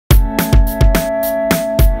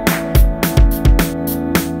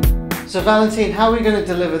So Valentin, how are we going to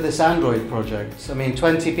deliver this Android project? I mean,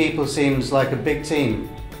 20 people seems like a big team.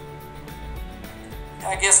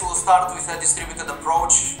 I guess we'll start with a distributed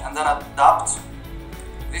approach and then adapt.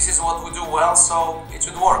 This is what we do well, so it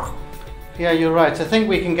should work. Yeah, you're right. I think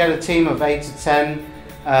we can get a team of 8 to 10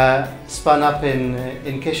 spun up in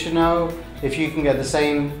Chisinau. If you can get the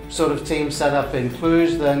same sort of team set up in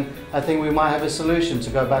Cluj, then I think we might have a solution to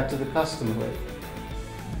go back to the customer with.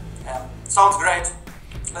 Yeah, sounds great.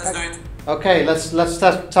 Let's do it. Okay, let's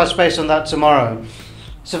touch base on that tomorrow.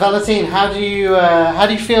 So Valentin, how do you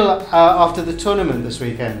feel after the tournament this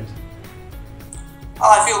weekend? Well,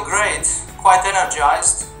 I feel great, quite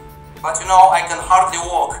energized, but you know, I can hardly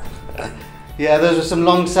walk. Yeah, those were some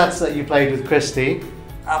long sets that you played with Christy.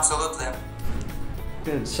 Absolutely.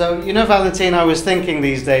 Good. So, you know, Valentin, I was thinking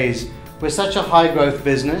these days, we're such a high growth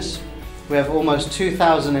business. We have almost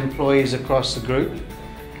 2,000 employees across the group,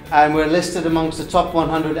 and we're listed amongst the top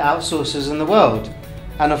 100 outsourcers in the world.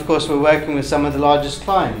 And of course, we're working with some of the largest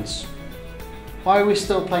clients. Why are we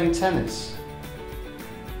still playing tennis?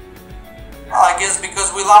 Well, I guess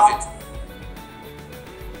because we love it.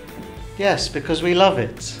 Yes, because we love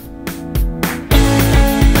it.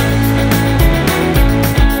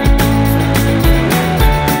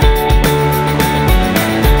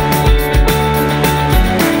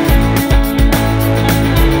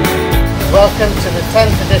 Welcome to the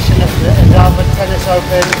 10th edition of the Envdava Tennis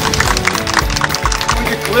Open. We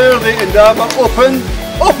declare the Envdava open.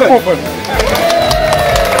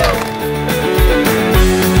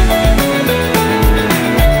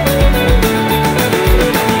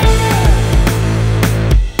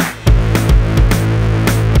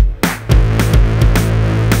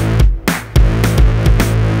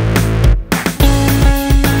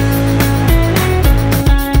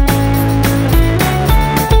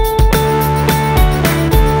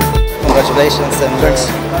 Congratulations, and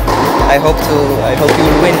I hope you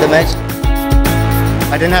will win the match.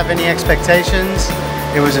 I didn't have any expectations.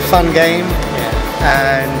 It was a fun game,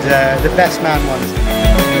 and the best man won.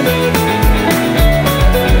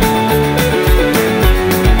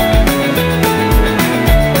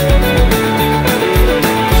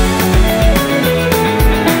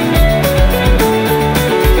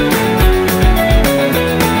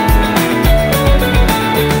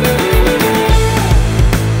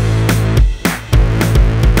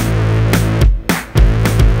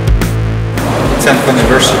 The 10th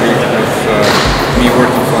anniversary of me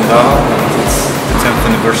working for Envdava, and it's the 10th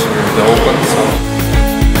anniversary of the Open. So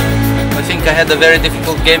I think I had a very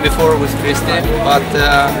difficult game before with Christy, but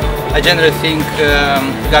I generally think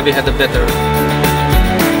Gabi had a better.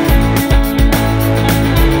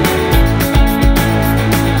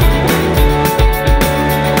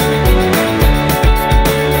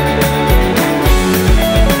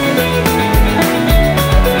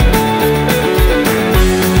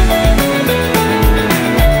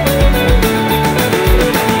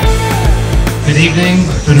 Good evening,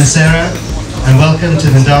 bună seara, and welcome to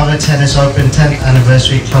the Envdava Tennis Open 10th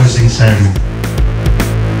Anniversary Closing Ceremony.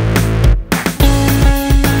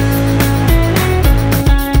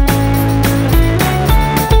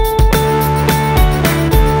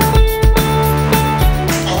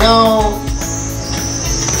 Now,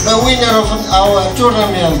 the winner of our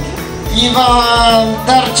tournament, Ivan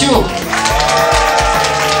Darciuk.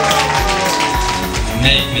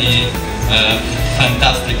 Made me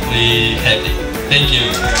fantastically happy. Thank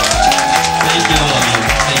you. Thank you all.